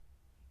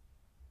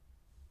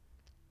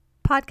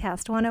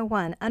Podcast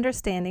 101,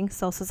 Understanding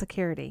Social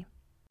Security.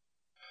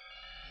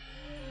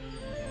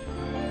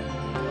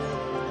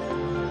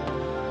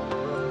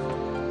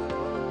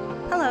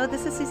 Hello,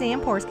 this is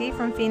Suzanne Porsky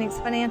from Phoenix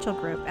Financial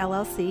Group,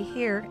 LLC,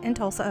 here in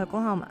Tulsa,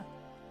 Oklahoma.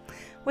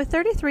 With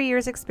 33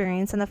 years'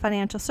 experience in the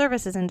financial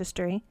services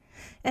industry,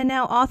 and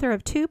now author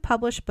of 2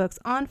 published books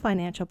on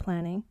financial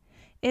planning,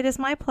 it is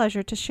my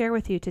pleasure to share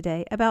with you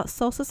today about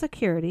Social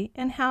Security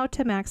and how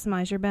to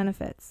maximize your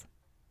benefits.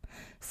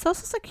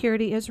 Social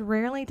Security is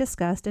rarely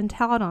discussed and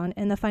touted on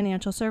in the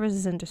financial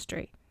services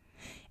industry,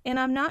 and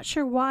I'm not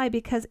sure why,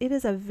 because it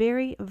is a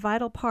very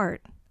vital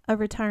part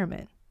of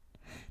retirement.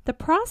 The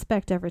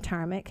prospect of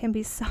retirement can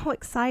be so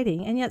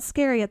exciting and yet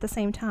scary at the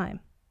same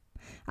time.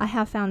 I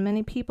have found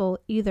many people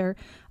either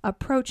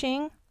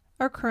approaching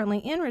or currently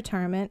in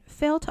retirement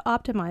fail to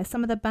optimize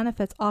some of the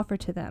benefits offered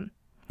to them,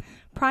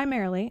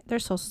 primarily their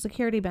Social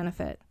Security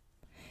benefit.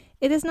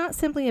 It is not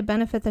simply a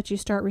benefit that you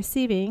start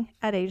receiving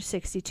at age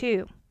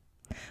 62.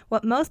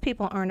 What most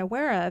people aren't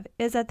aware of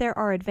is that there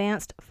are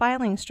advanced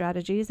filing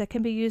strategies that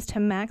can be used to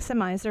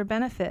maximize their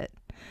benefit,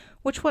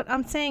 which what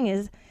I'm saying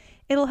is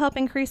it'll help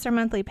increase their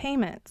monthly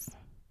payments.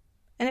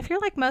 And if you're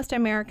like most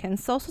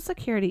Americans, Social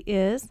Security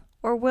is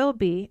or will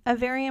be a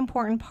very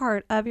important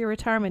part of your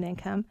retirement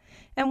income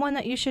and one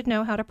that you should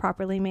know how to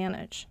properly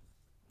manage.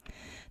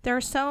 There are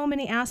so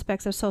many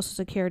aspects of Social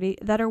Security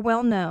that are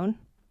well known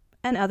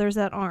and others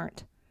that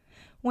aren't.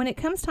 When it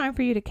comes time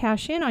for you to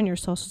cash in on your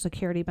Social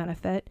Security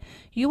benefit,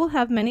 you will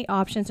have many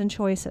options and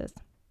choices.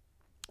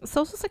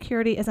 Social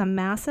Security is a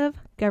massive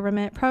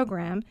government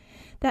program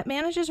that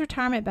manages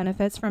retirement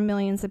benefits for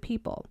millions of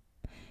people.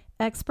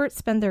 Experts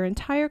spend their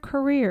entire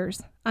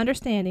careers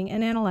understanding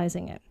and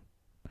analyzing it.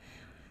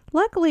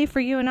 Luckily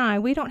for you and I,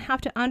 we don't have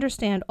to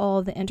understand all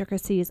of the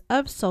intricacies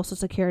of Social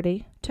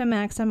Security to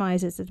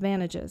maximize its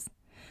advantages.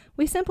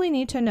 We simply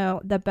need to know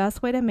the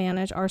best way to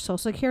manage our Social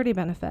Security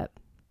benefit.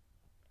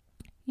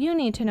 You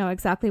need to know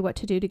exactly what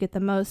to do to get the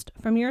most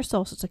from your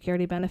Social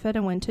Security benefit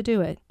and when to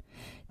do it.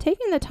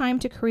 Taking the time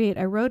to create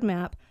a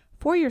roadmap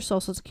for your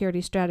Social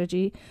Security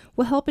strategy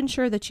will help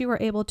ensure that you are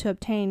able to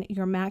obtain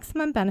your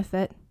maximum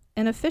benefit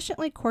and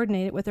efficiently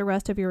coordinate it with the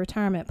rest of your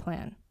retirement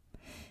plan.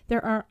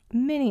 There are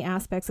many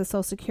aspects of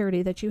Social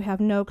Security that you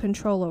have no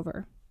control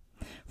over.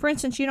 For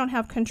instance, you don't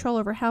have control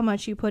over how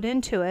much you put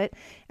into it,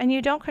 and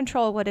you don't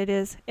control what it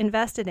is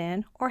invested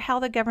in or how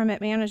the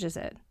government manages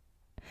it.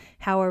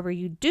 However,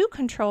 you do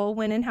control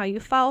when and how you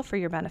file for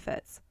your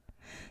benefits.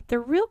 The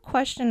real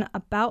question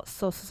about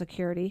Social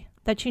Security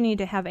that you need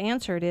to have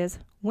answered is,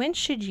 when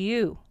should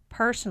you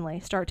personally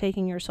start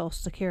taking your Social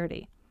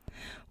Security?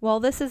 While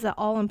this is an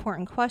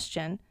all-important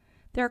question,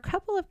 there are a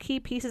couple of key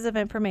pieces of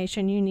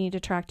information you need to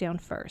track down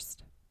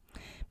first.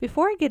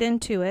 Before I get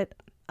into it,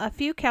 a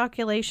few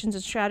calculations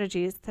and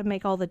strategies to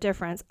make all the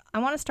difference, I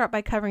want to start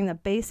by covering the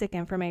basic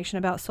information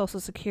about Social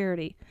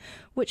Security,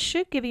 which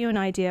should give you an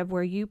idea of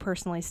where you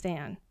personally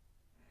stand.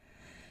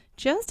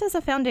 Just as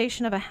a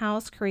foundation of a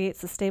house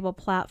creates a stable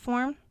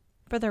platform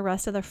for the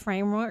rest of the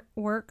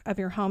framework of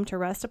your home to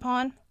rest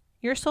upon,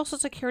 your Social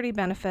Security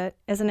benefit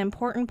is an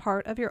important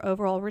part of your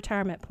overall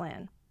retirement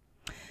plan.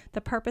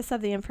 The purpose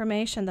of the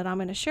information that I'm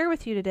going to share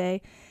with you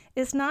today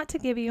is not to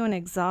give you an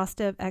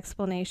exhaustive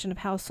explanation of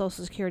how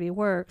Social Security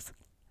works,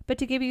 but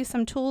to give you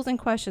some tools and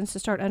questions to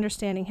start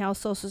understanding how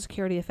Social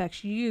Security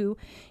affects you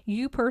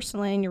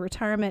personally in your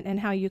retirement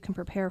and how you can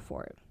prepare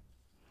for it.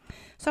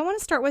 So I want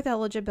to start with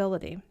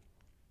eligibility.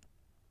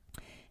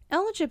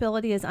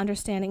 Eligibility is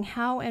understanding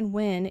how and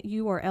when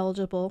you are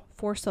eligible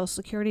for Social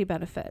Security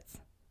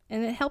benefits,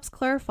 and it helps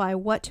clarify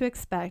what to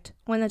expect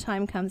when the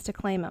time comes to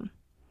claim them.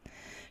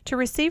 To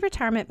receive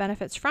retirement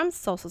benefits from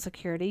Social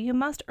Security, you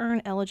must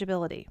earn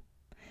eligibility.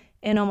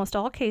 In almost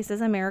all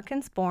cases,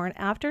 Americans born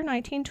after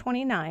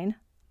 1929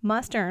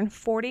 must earn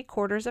 40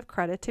 quarters of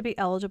credit to be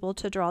eligible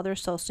to draw their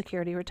Social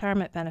Security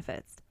retirement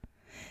benefits.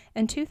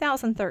 In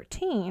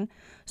 2013,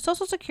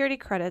 Social Security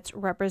credits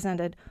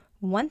represented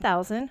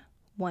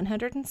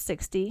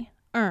 1,160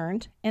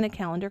 earned in a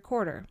calendar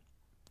quarter.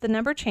 The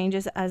number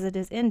changes as it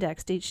is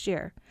indexed each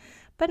year,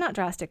 but not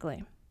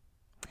drastically.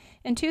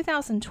 In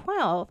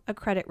 2012, a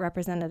credit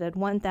represented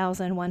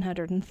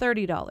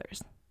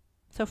 $1,130.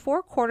 So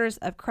 4 quarters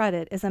of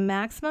credit is a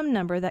maximum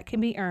number that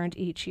can be earned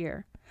each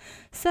year.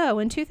 So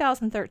in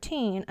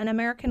 2013, an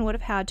American would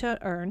have had to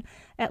earn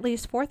at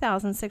least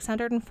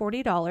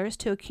 $4,640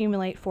 to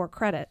accumulate 4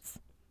 credits.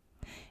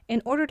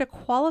 In order to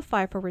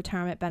qualify for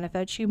retirement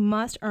benefits, you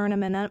must earn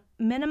a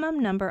minimum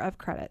number of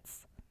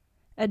credits.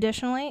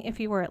 Additionally, if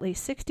you were at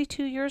least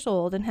 62 years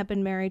old and have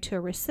been married to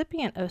a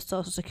recipient of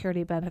Social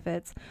Security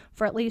benefits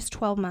for at least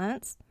 12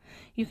 months,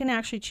 you can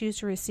actually choose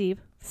to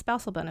receive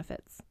spousal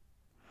benefits.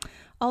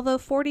 Although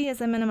 40 is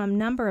the minimum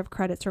number of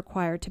credits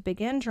required to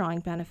begin drawing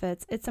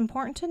benefits, it's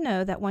important to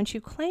know that once you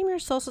claim your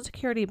Social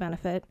Security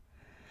benefit,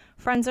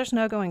 friends, there's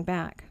no going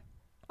back.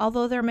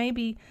 Although there may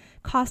be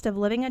cost of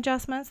living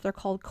adjustments, they're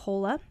called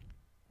COLA,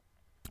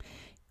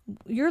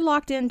 you're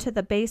locked into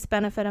the base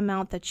benefit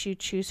amount that you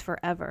choose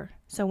forever.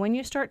 So when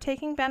you start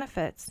taking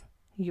benefits,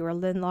 you are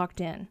then locked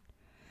in.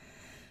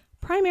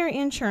 Primary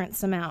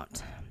insurance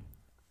amount.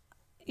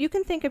 You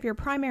can think of your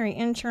primary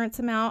insurance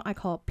amount, I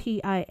call it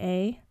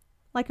PIA,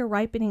 like a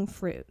ripening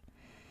fruit.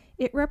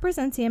 It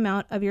represents the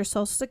amount of your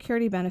Social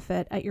Security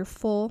benefit at your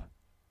full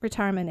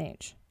retirement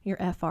age, your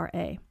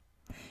FRA.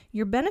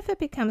 Your benefit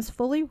becomes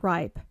fully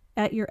ripe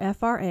at your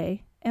FRA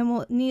and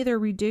will neither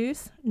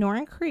reduce nor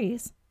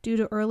increase due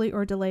to early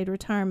or delayed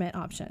retirement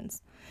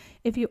options.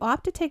 If you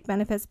opt to take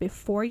benefits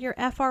before your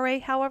FRA,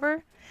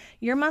 however,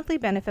 your monthly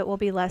benefit will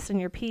be less than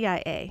your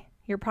PIA,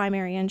 your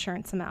primary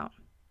insurance amount.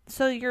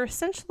 So you'll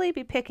essentially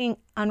be picking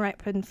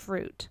unripened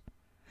fruit.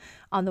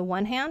 On the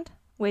one hand,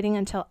 waiting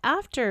until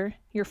after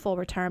your full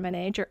retirement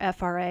age, your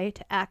FRA,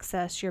 to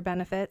access your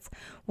benefits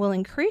will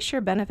increase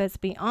your benefits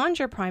beyond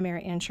your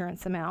primary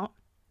insurance amount,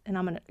 and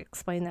I'm going to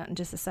explain that in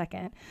just a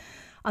second.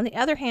 On the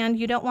other hand,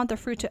 you don't want the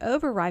fruit to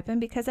over-ripen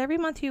because every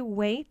month you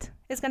wait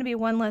is going to be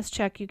one less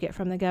check you get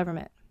from the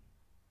government.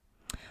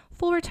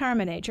 Full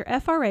retirement age. Your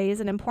FRA is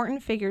an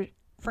important figure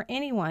for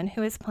anyone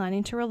who is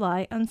planning to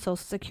rely on Social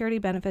Security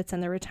benefits in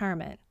their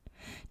retirement.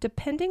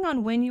 Depending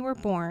on when you were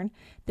born,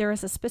 there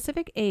is a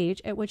specific age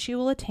at which you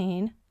will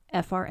attain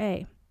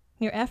FRA.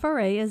 Your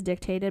FRA is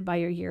dictated by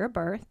your year of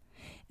birth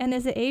and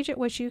is the age at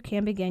which you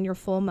can begin your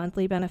full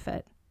monthly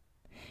benefit.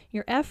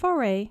 Your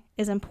FRA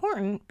is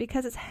important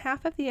because it's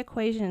half of the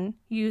equation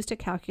used to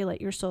calculate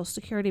your Social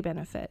Security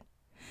benefit.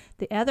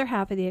 The other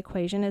half of the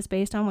equation is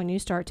based on when you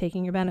start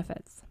taking your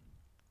benefits.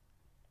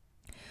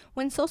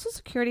 When Social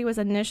Security was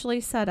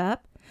initially set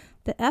up,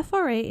 the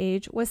FRA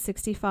age was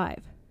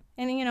 65.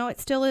 And it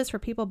still is for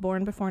people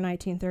born before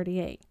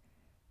 1938.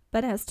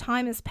 But as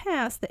time has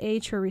passed, the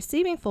age for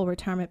receiving full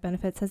retirement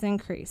benefits has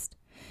increased.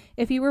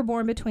 If you were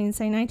born between,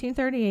 say,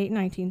 1938 and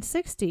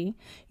 1960,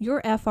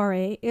 your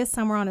FRA is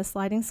somewhere on a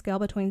sliding scale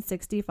between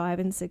 65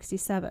 and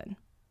 67.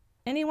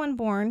 Anyone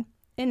born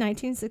in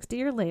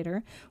 1960 or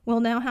later will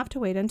now have to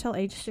wait until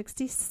age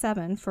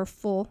 67 for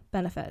full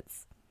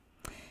benefits.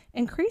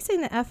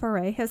 Increasing the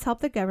FRA has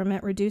helped the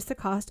government reduce the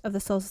cost of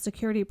the Social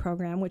Security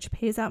program, which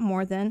pays out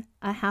more than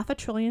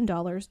 $500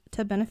 billion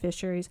to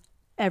beneficiaries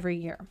every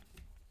year.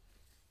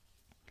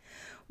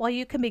 While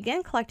you can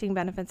begin collecting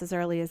benefits as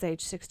early as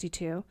age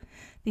 62,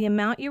 the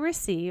amount you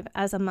receive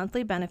as a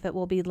monthly benefit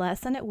will be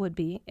less than it would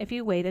be if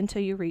you wait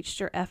until you reached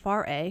your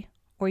FRA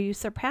or you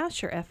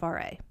surpass your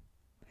FRA.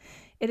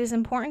 It is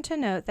important to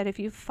note that if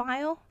you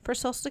file for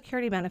Social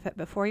Security benefit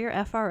before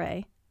your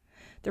FRA,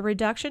 the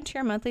reduction to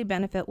your monthly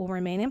benefit will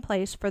remain in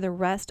place for the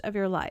rest of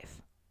your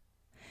life.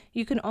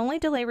 You can only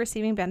delay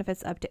receiving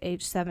benefits up to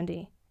age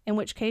 70, in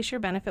which case your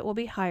benefit will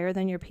be higher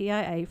than your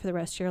PIA for the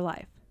rest of your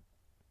life.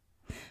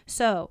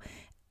 So,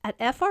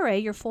 at FRA,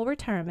 your full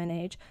retirement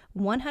age,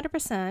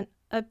 100%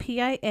 of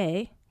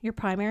PIA, your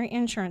primary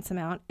insurance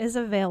amount, is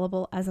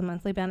available as a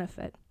monthly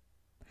benefit.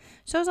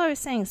 So as I was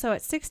saying,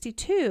 at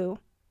 62,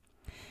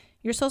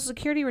 your Social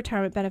Security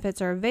retirement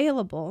benefits are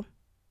available,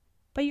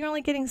 but you're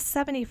only getting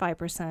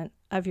 75%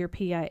 of your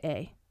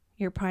PIA,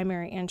 your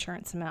primary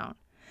insurance amount.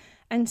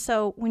 And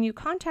so when you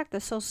contact the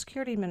Social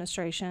Security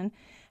Administration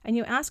and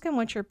you ask them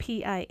what your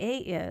PIA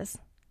is,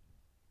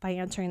 by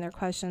answering their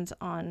questions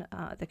on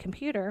the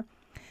computer,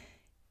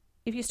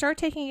 if you start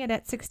taking it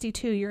at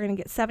 62, you're going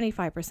to get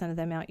 75% of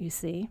the amount you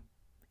see.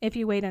 If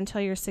you wait until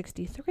you're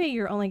 63,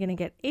 you're only going to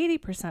get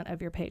 80%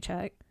 of your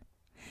paycheck.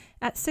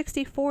 At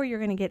 64, you're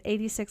going to get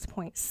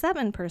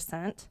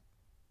 86.7%.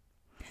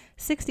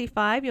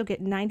 65, you'll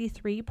get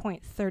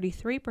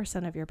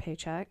 93.33% of your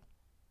paycheck.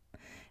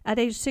 At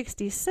age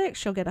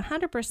 66, you'll get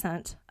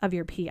 100% of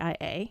your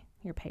PIA,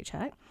 your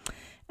paycheck.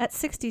 At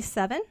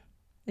 67,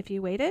 if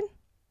you waited,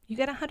 you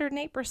get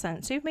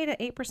 108%. So you've made an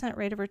 8%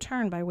 rate of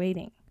return by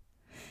waiting.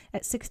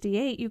 At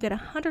 68, you get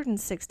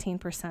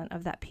 116%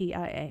 of that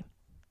PIA.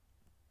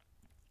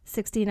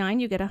 69,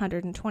 you get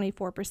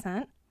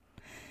 124%.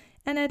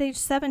 And at age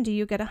 70,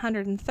 you get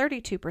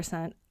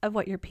 132% of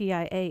what your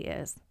PIA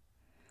is.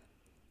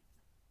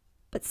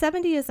 But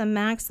 70 is a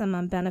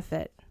maximum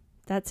benefit.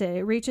 That's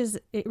it.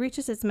 It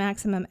reaches its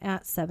maximum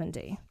at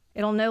 70.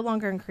 It'll no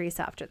longer increase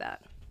after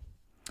that.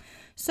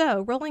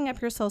 So, rolling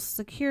up your Social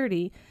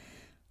Security,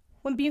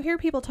 when you hear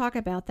people talk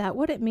about that,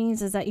 what it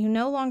means is that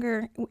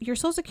your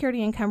Social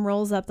Security income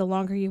rolls up the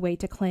longer you wait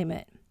to claim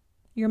it.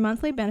 Your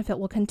monthly benefit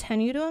will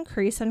continue to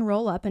increase and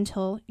roll up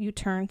until you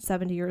turn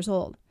 70 years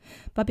old.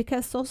 But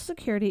because Social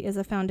Security is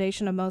a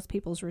foundation of most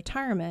people's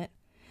retirement,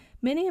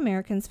 many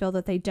Americans feel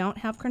that they don't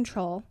have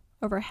control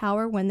over how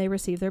or when they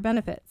receive their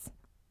benefits.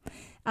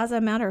 As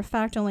a matter of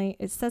fact,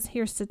 it says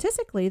here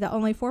statistically that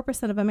only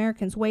 4% of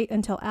Americans wait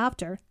until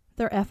after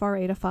their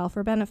FRA to file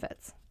for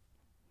benefits.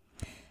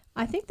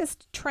 I think this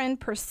trend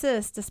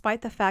persists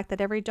despite the fact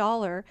that every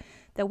dollar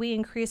that we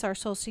increase our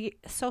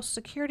Social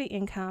Security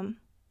income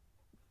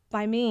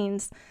by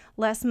means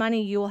less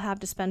money you will have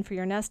to spend for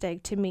your nest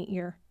egg to meet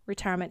your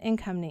retirement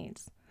income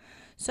needs.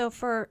 So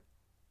for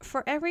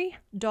every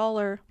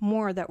dollar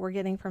more that we're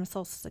getting from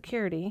Social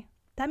Security,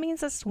 that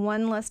means it's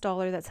one less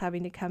dollar that's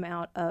having to come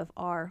out of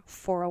our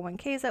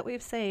 401ks that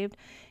we've saved,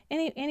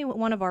 any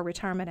one of our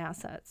retirement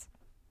assets.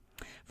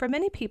 For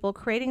many people,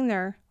 creating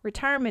their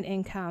retirement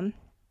income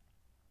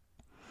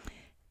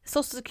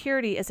Social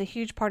Security is a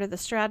huge part of the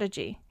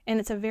strategy, and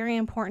it's a very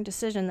important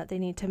decision that they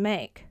need to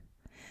make.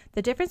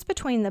 The difference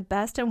between the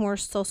best and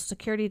worst Social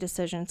Security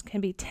decisions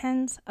can be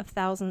tens of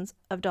thousands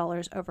of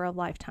dollars over a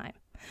lifetime.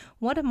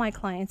 One of my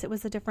clients, it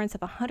was the difference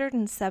of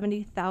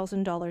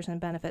 $170,000 in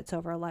benefits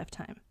over a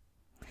lifetime.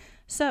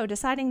 So,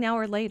 deciding now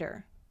or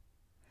later.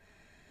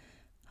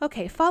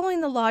 Okay,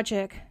 following the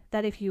logic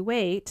that if you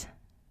wait,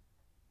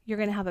 you're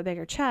going to have a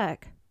bigger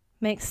check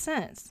makes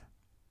sense,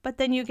 but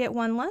then you get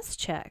one less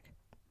check.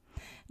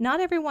 Not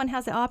everyone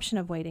has the option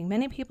of waiting.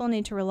 Many people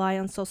need to rely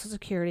on Social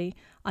Security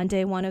on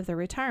day one of their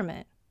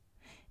retirement.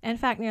 In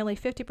fact, nearly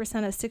 50%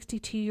 of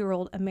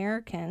 62-year-old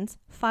Americans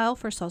file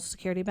for Social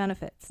Security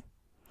benefits.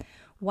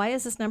 Why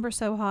is this number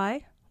so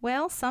high?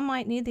 Well, some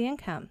might need the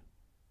income.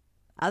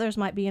 Others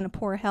might be in a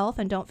poor health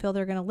and don't feel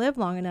they're going to live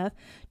long enough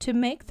to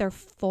make their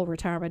full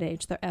retirement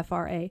age, their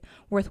FRA,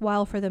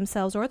 worthwhile for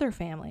themselves or their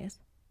families.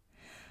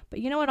 But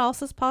you know what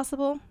else is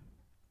possible?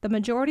 The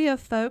majority of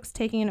folks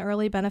taking an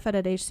early benefit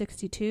at age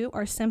 62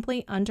 are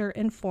simply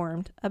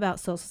underinformed about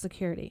Social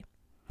Security.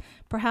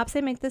 Perhaps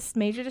they make this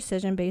major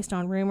decision based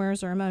on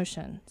rumors or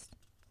emotions.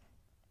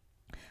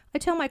 I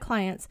tell my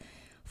clients,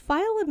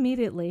 file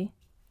immediately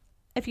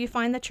if you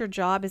find that your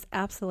job is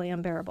absolutely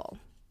unbearable,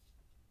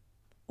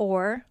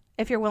 or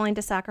if you're willing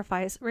to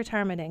sacrifice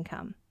retirement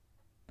income,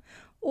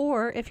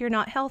 or if you're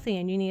not healthy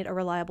and you need a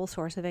reliable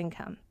source of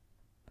income.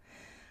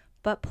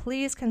 But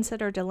please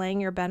consider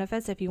delaying your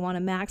benefits if you want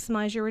to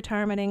maximize your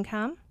retirement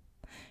income,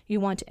 you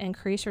want to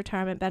increase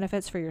retirement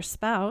benefits for your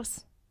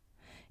spouse,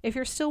 if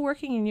you're still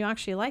working and you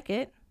actually like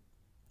it,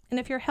 and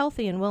if you're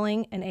healthy and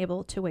willing and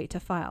able to wait to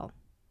file.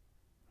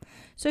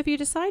 So if you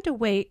decide to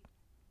wait,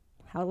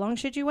 how long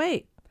should you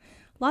wait?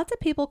 Lots of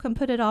people can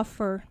put it off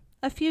for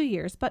a few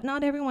years, but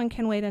not everyone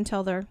can wait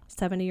until they're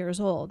 70 years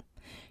old.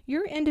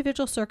 Your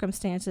individual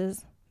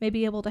circumstances may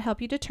be able to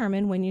help you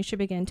determine when you should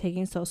begin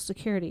taking Social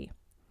Security.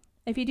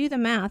 If you do the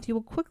math, you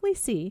will quickly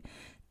see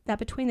that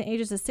between the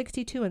ages of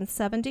 62 and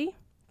 70,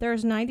 there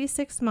is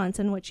 96 months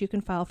in which you can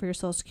file for your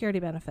Social Security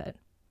benefit.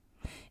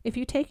 If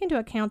you take into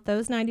account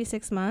those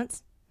 96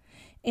 months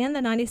and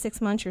the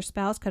 96 months your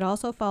spouse could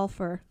also file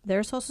for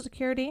their Social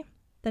Security,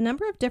 the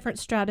number of different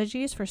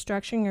strategies for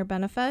structuring your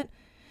benefit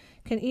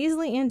can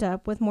easily end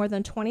up with more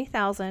than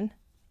 20,000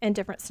 in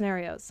different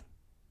scenarios.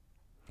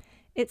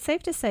 It's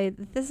safe to say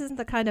that this isn't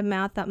the kind of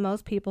math that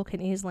most people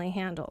can easily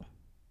handle.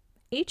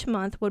 Each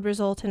month would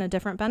result in a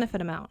different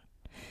benefit amount.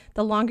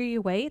 The longer you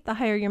wait, the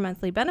higher your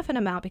monthly benefit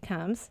amount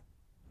becomes.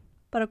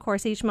 But of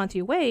course, each month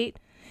you wait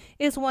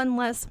is one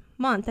less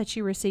month that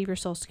you receive your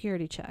Social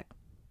Security check.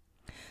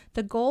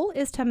 The goal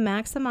is to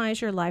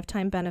maximize your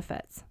lifetime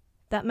benefits.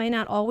 That may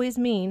not always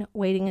mean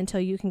waiting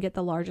until you can get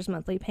the largest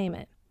monthly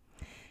payment.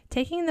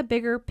 Taking the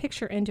bigger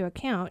picture into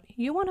account,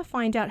 you want to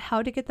find out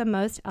how to get the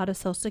most out of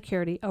Social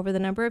Security over the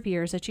number of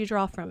years that you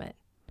draw from it.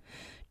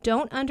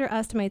 Don't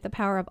underestimate the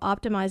power of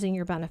optimizing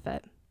your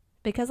benefit.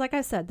 Because like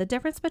I said, the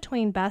difference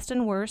between best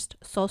and worst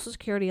Social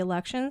Security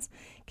elections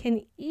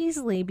can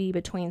easily be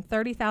between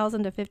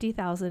 $30,000 to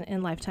 $50,000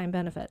 in lifetime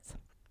benefits.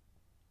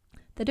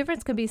 The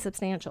difference can be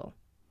substantial.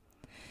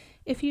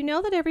 If you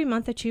know that every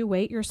month that you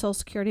wait, your Social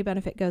Security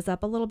benefit goes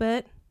up a little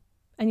bit,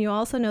 and you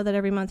also know that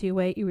every month you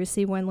wait, you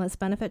receive one less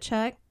benefit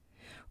check,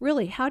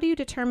 really, how do you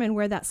determine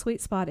where that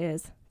sweet spot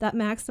is that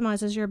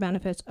maximizes your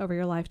benefits over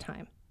your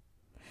lifetime?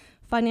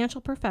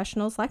 Financial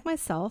professionals like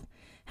myself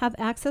have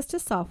access to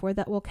software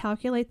that will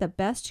calculate the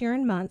best year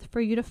and month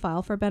for you to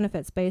file for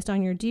benefits based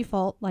on your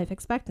default life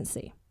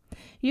expectancy.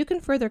 You can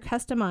further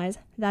customize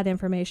that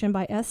information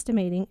by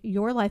estimating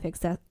your life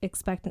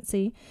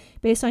expectancy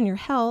based on your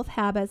health,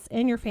 habits,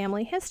 and your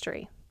family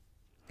history.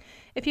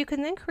 If you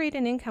can then create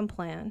an income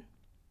plan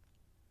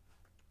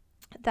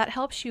that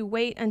helps you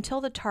wait until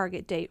the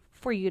target date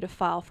for you to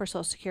file for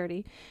Social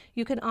Security,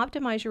 you can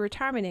optimize your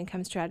retirement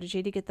income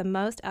strategy to get the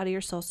most out of your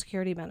Social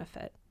Security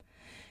benefit.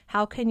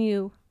 How can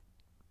you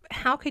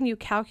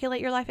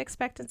calculate your life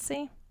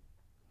expectancy?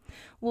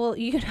 Well,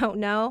 you don't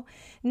know.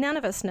 None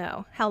of us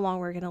know how long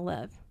we're going to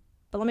live.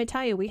 But let me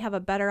tell you, we have a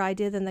better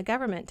idea than the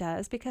government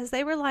does because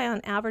they rely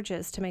on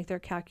averages to make their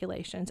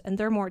calculations and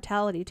their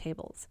mortality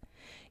tables.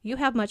 You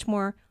have much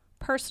more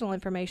personal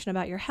information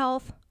about your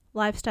health,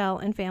 lifestyle,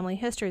 and family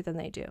history than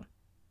they do.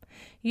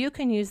 You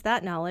can use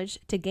that knowledge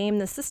to game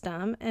the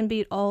system and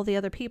beat all the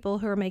other people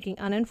who are making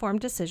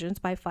uninformed decisions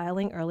by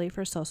filing early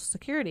for Social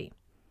Security.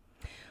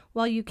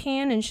 While you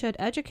can and should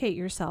educate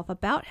yourself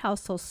about how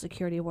Social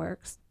Security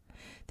works,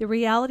 the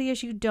reality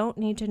is you don't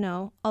need to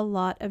know a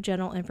lot of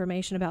general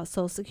information about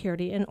Social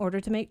Security in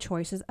order to make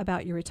choices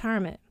about your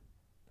retirement.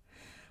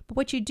 But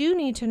what you do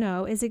need to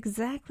know is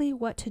exactly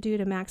what to do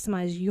to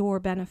maximize your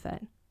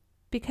benefit,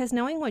 because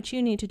knowing what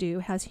you need to do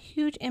has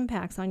huge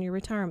impacts on your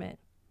retirement.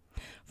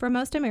 For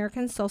most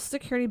Americans, Social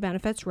Security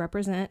benefits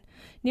represent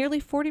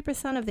nearly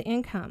 40% of the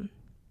income.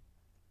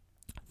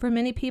 For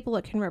many people,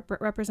 it can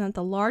represent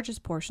the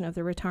largest portion of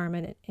their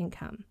retirement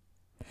income.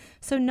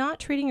 So not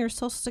treating your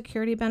Social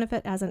Security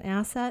benefit as an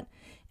asset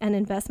and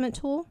investment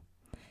tool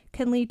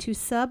can lead to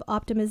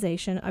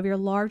sub-optimization of your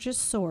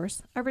largest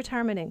source of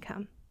retirement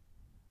income.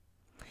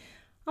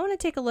 I want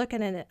to take a look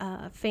at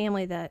a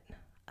family that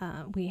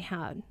we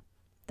had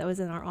that was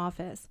in our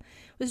office.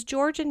 It was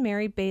George and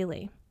Mary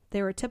Bailey.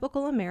 They were a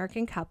typical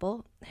American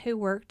couple who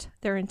worked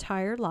their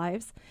entire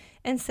lives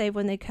and saved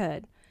when they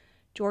could.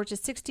 George is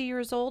 60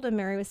 years old and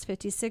Mary was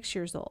 56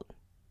 years old.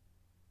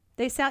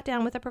 They sat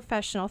down with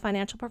a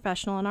financial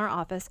professional in our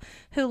office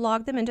who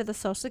logged them into the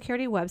Social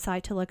Security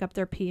website to look up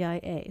their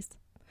PIAs.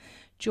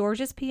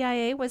 George's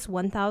PIA was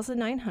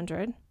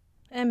 $1,900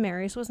 and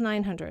Mary's was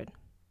 $900.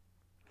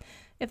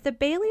 If the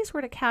Baileys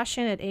were to cash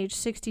in at age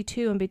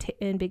 62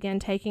 and begin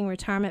taking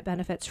retirement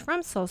benefits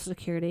from Social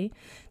Security,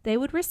 they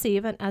would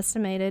receive an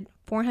estimated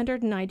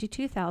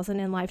 $492,000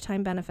 in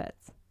lifetime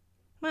benefits.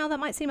 Well, that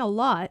might seem a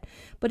lot,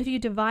 but if you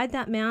divide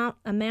that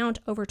amount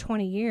over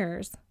 20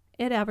 years,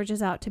 it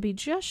averages out to be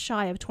just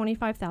shy of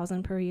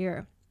 $25,000 per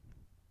year.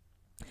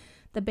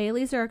 The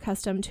Baileys are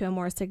accustomed to a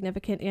more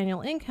significant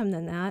annual income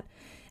than that,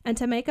 and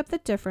to make up the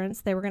difference,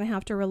 they were going to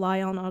have to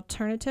rely on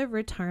alternative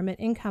retirement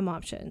income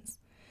options.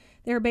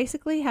 They are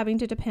basically having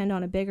to depend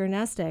on a bigger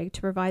nest egg to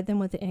provide them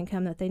with the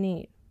income that they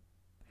need.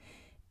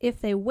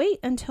 If they wait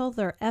until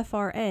their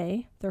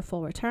FRA, their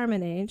full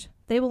retirement age,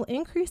 they will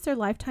increase their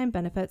lifetime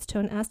benefits to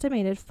an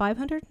estimated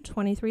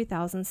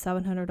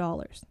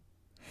 $523,700.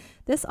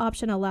 This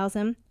option allows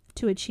them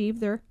to achieve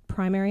their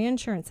primary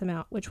insurance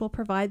amount, which will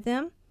provide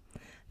them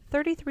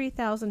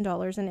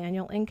 $33,000 in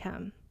annual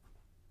income.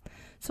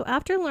 So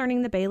after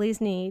learning the Baileys'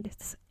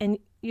 needs and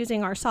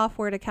using our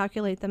software to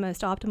calculate the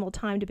most optimal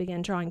time to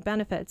begin drawing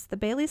benefits, the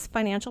Baileys'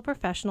 financial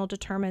professional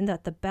determined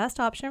that the best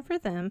option for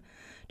them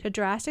to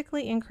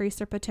drastically increase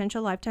their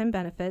potential lifetime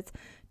benefits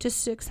to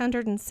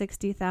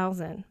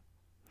 $660,000.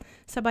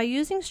 So by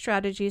using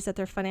strategies that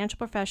their financial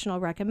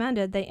professional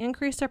recommended, they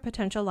increased their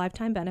potential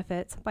lifetime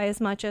benefits by as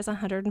much as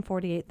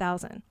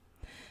 $148,000.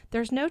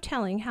 There's no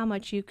telling how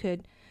much you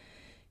could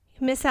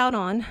miss out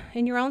on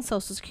in your own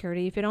Social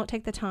Security if you don't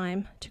take the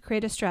time to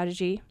create a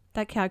strategy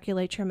that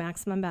calculates your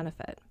maximum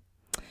benefit.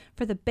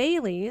 For the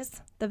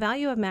Baileys, the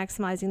value of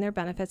maximizing their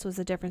benefits was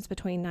the difference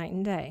between night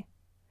and day.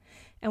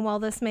 And while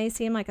this may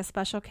seem like a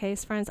special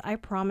case, friends, I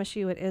promise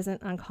you it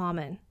isn't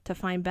uncommon to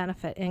find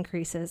benefit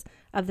increases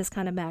of this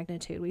kind of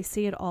magnitude. We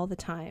see it all the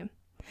time.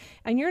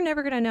 And you're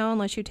never going to know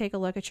unless you take a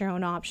look at your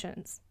own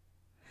options.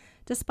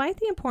 Despite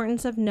the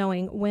importance of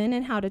knowing when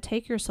and how to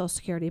take your Social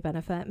Security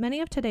benefit, many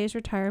of today's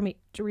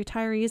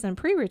retirees and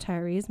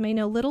pre-retirees may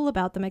know little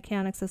about the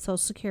mechanics of Social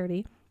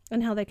Security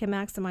and how they can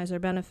maximize their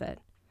benefit.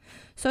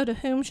 So to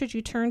whom should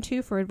you turn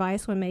to for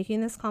advice when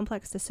making this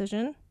complex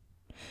decision?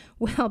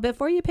 Well,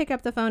 before you pick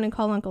up the phone and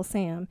call Uncle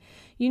Sam,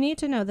 you need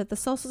to know that the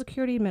Social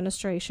Security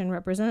Administration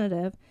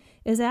representative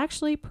is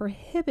actually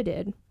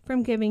prohibited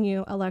from giving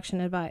you election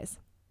advice.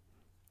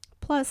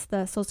 Plus,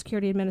 the Social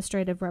Security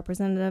Administrative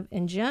Representative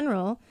in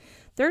general,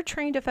 they're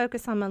trained to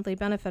focus on monthly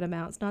benefit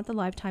amounts, not the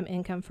lifetime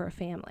income for a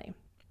family.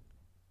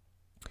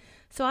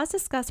 So as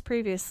discussed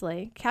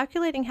previously,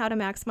 calculating how to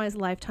maximize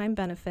lifetime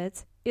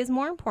benefits is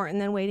more important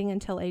than waiting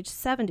until age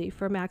 70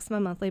 for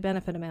maximum monthly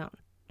benefit amount.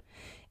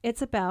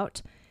 It's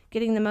about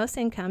getting the most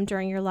income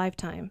during your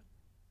lifetime.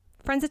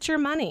 Friends, it's your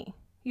money.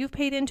 You've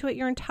paid into it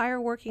your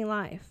entire working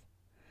life.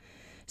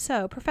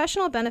 So,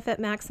 professional benefit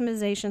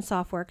maximization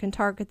software can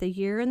target the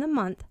year and the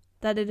month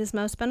that it is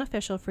most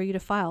beneficial for you to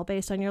file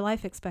based on your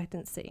life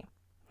expectancy.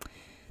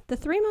 The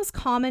three most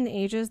common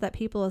ages that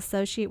people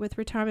associate with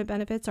retirement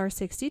benefits are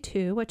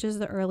 62, which is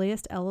the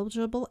earliest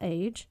eligible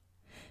age,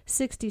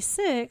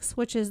 66,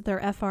 which is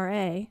their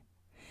FRA,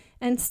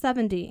 and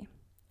 70,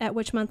 at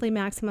which monthly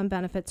maximum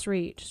benefits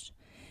reached.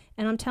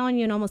 And I'm telling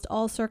you, in almost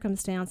all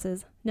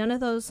circumstances, none of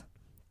those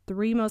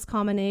three most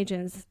common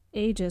ages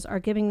are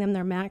giving them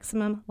their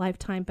maximum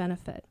lifetime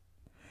benefit.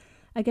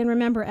 Again,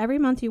 remember, every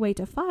month you wait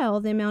to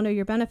file, the amount of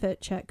your benefit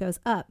check goes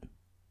up.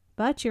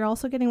 But you're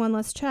also getting one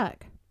less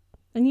check.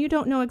 And you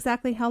don't know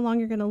exactly how long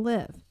you're going to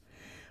live.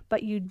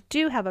 But you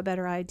do have a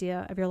better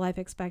idea of your life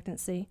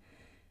expectancy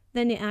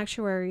than the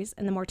actuaries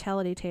and the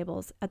mortality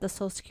tables at the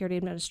Social Security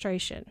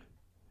Administration,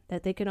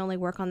 that they can only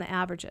work on the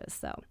averages.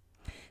 So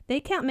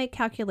they can't make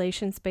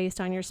calculations based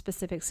on your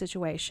specific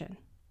situation.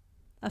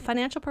 A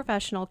financial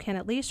professional can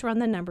at least run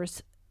the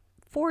numbers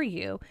for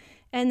you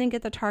and then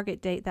get the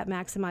target date that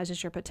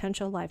maximizes your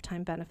potential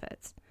lifetime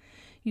benefits.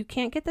 You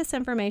can't get this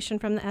information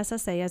from the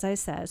SSA, as I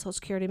said, Social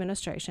Security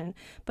Administration,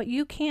 but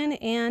you can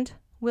and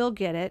will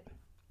get it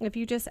if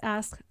you just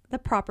ask the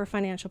proper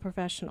financial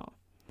professional.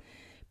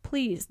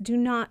 Please do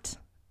not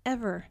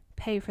ever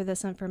pay for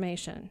this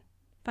information.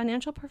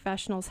 Financial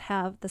professionals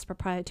have this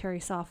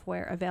proprietary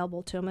software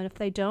available to them, and if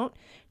they don't,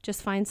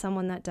 just find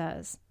someone that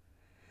does.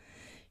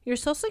 Your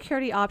Social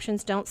Security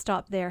options don't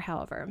stop there,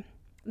 however.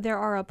 There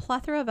are a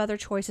plethora of other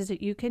choices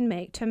that you can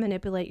make to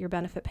manipulate your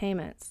benefit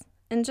payments.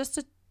 And just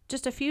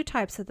a few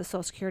types of the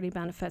Social Security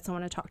benefits I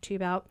want to talk to you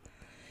about.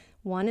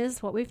 One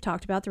is what we've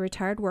talked about, the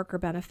retired worker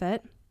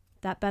benefit.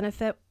 That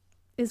benefit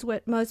is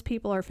what most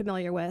people are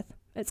familiar with.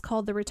 It's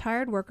called the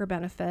retired worker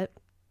benefit.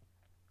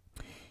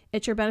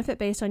 It's your benefit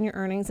based on your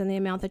earnings and the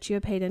amount that you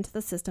have paid into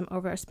the system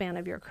over a span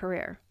of your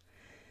career.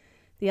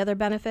 The other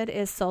benefit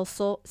is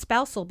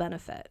spousal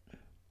benefit.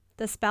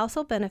 The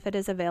spousal benefit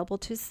is available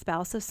to the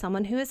spouse of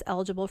someone who is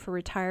eligible for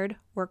retired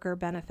worker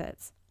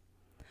benefits.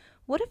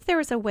 What if there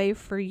was a way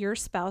for your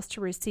spouse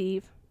to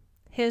receive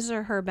his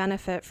or her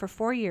benefit for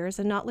 4 years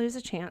and not lose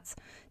a chance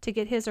to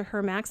get his or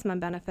her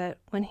maximum benefit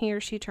when he or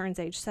she turns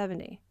age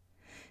 70?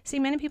 See,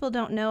 many people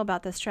don't know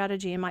about this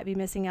strategy and might be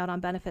missing out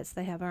on benefits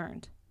they have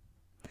earned.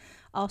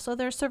 Also,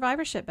 there's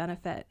survivorship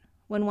benefit.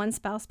 When one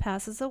spouse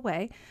passes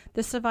away,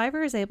 the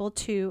survivor is able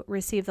to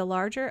receive the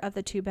larger of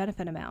the two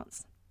benefit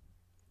amounts.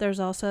 There's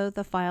also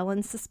the file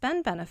and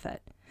suspend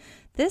benefit.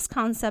 This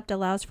concept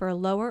allows for a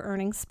lower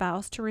earning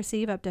spouse to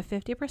receive up to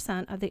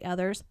 50% of the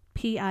other's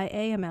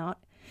PIA amount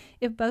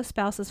if both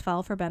spouses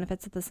file for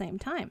benefits at the same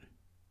time.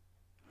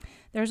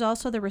 There's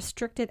also the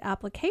restricted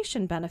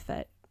application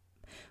benefit,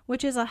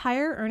 which is a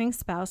higher earning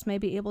spouse may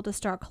be able to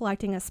start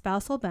collecting a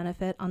spousal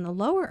benefit on the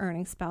lower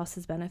earning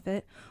spouse's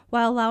benefit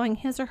while allowing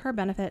his or her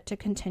benefit to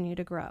continue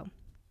to grow.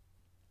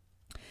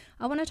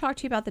 I want to talk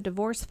to you about the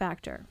divorce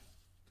factor.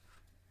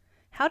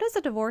 How does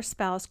a divorced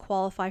spouse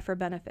qualify for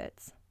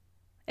benefits?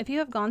 If you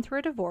have gone through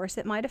a divorce,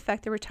 it might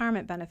affect the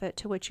retirement benefit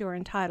to which you are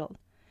entitled.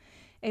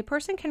 A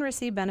person can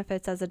receive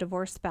benefits as a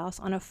divorced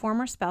spouse on a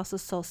former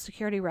spouse's Social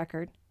Security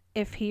record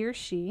if he or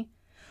she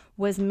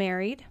was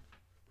married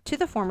to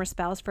the former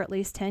spouse for at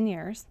least 10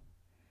 years,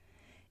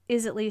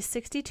 is at least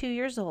 62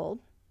 years old,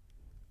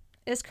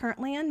 is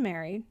currently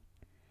unmarried,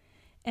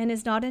 and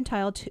is not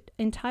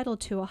entitled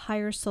to a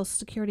higher Social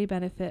Security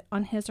benefit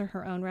on his or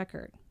her own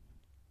record.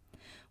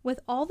 With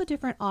all the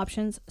different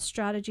options,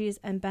 strategies,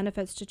 and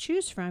benefits to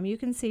choose from, you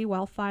can see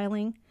why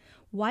filing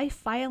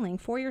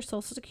for your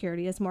Social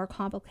Security is more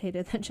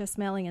complicated than just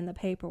mailing in the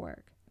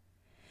paperwork.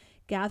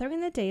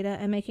 Gathering the data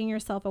and making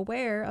yourself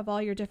aware of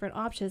all your different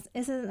options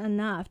isn't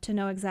enough to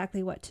know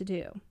exactly what to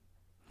do.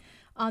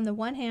 On the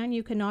one hand,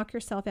 you can knock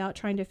yourself out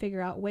trying to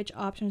figure out which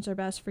options are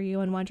best for you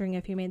and wondering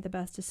if you made the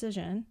best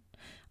decision.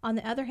 On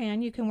the other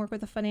hand, you can work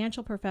with a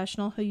financial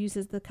professional who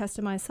uses the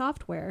customized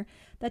software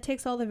that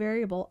takes all the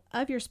variable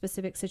of your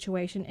specific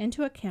situation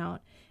into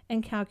account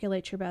and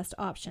calculates your best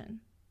option.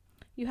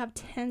 You have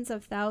tens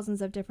of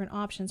thousands of different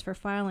options for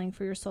filing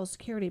for your Social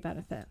Security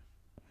benefit.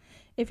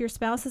 If your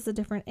spouse is a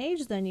different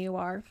age than you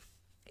are,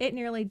 it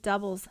nearly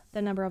doubles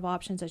the number of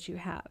options that you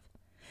have.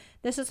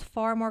 This is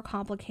far more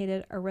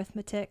complicated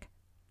arithmetic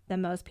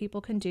than most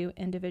people can do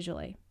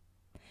individually.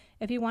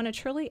 If you want a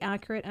truly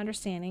accurate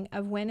understanding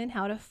of when and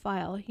how to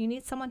file, you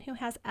need someone who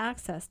has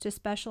access to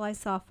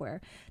specialized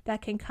software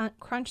that can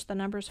crunch the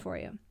numbers for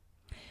you.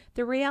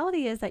 The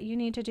reality is that you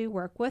need to do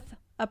work with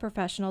a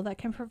professional that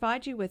can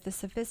provide you with the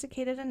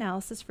sophisticated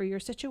analysis for your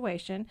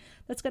situation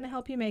that's going to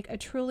help you make a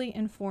truly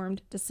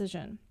informed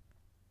decision.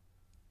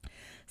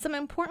 Some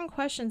important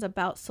questions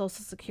about Social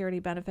Security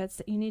benefits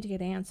that you need to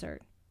get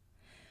answered.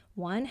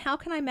 1, how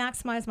can I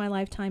maximize my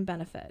lifetime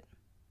benefit?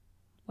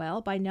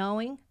 Well, by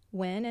knowing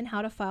when and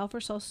how to file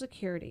for Social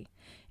Security,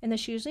 and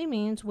this usually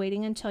means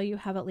waiting until you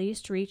have at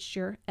least reached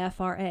your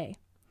FRA.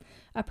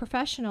 A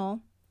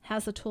professional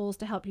has the tools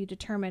to help you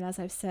determine, as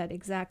I've said,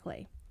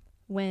 exactly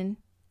when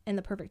and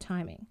the perfect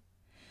timing.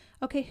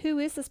 Okay, who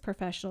is this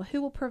professional?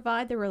 Who will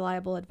provide the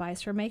reliable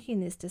advice for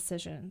making these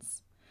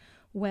decisions?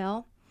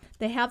 Well,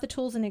 they have the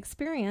tools and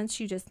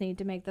experience, you just need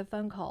to make the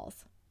phone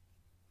calls.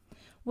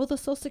 Will the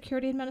Social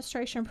Security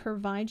Administration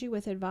provide you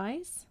with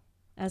advice?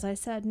 As I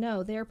said,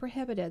 no, they are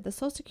prohibited. The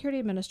Social Security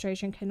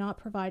Administration cannot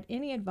provide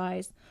any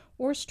advice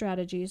or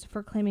strategies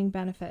for claiming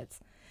benefits.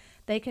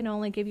 They can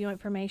only give you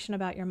information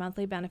about your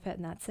monthly benefit,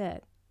 and that's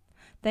it.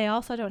 They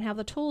also don't have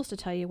the tools to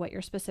tell you what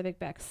your specific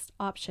best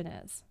option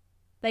is.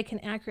 They can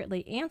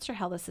accurately answer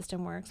how the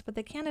system works, but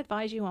they can't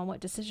advise you on what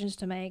decisions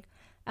to make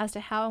as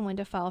to how and when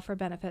to file for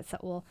benefits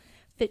that will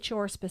fit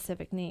your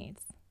specific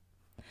needs.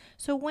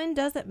 So when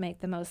does it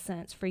make the most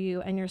sense for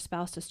you and your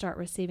spouse to start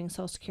receiving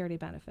Social Security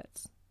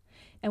benefits?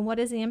 And what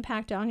is the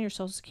impact on your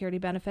Social Security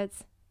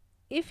benefits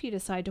if you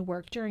decide to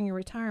work during your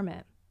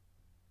retirement?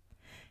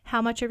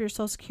 How much of your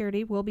Social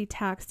Security will be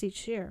taxed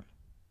each year?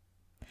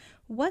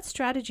 What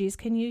strategies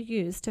can you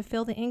use to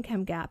fill the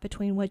income gap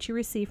between what you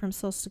receive from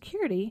Social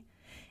Security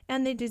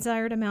and the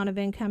desired amount of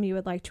income you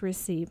would like to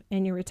receive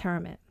in your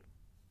retirement?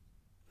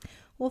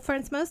 Well,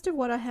 friends, most of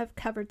what I have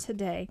covered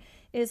today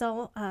is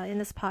all in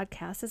this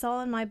podcast is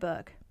all in my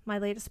book, my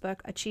latest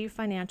book, Achieve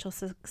Financial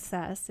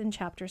Success, in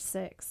Chapter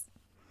 6.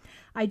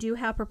 I do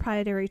have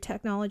proprietary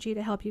technology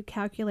to help you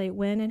calculate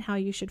when and how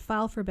you should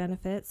file for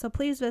benefits, so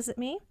please visit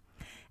me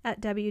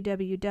at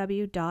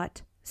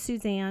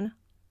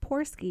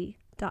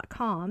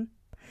www.SuzannePorske.com.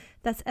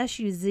 That's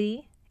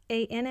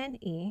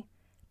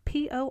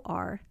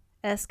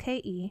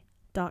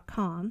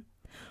SuzannePorske.com.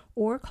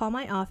 Or call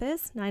my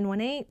office,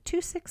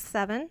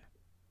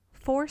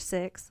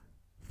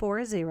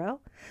 918-267-4640.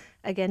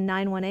 Again,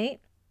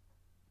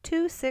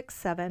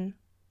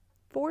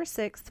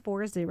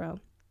 918-267-4640.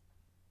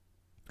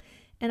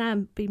 And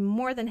I'd be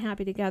more than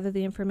happy to gather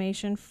the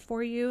information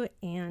for you,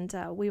 and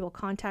we will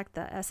contact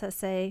the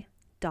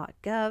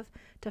SSA.gov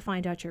to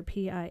find out your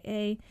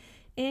PIA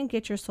and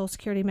get your Social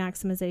Security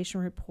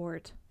Maximization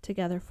Report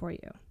together for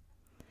you.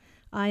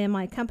 I and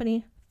my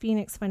company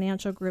Phoenix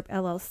Financial Group,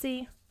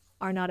 LLC,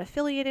 are not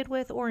affiliated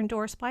with or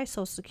endorsed by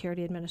Social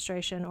Security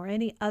Administration or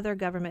any other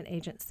government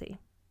agency.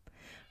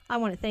 I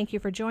want to thank you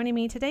for joining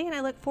me today, and I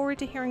look forward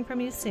to hearing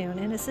from you soon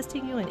and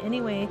assisting you in any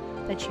way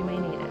that you may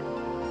need it.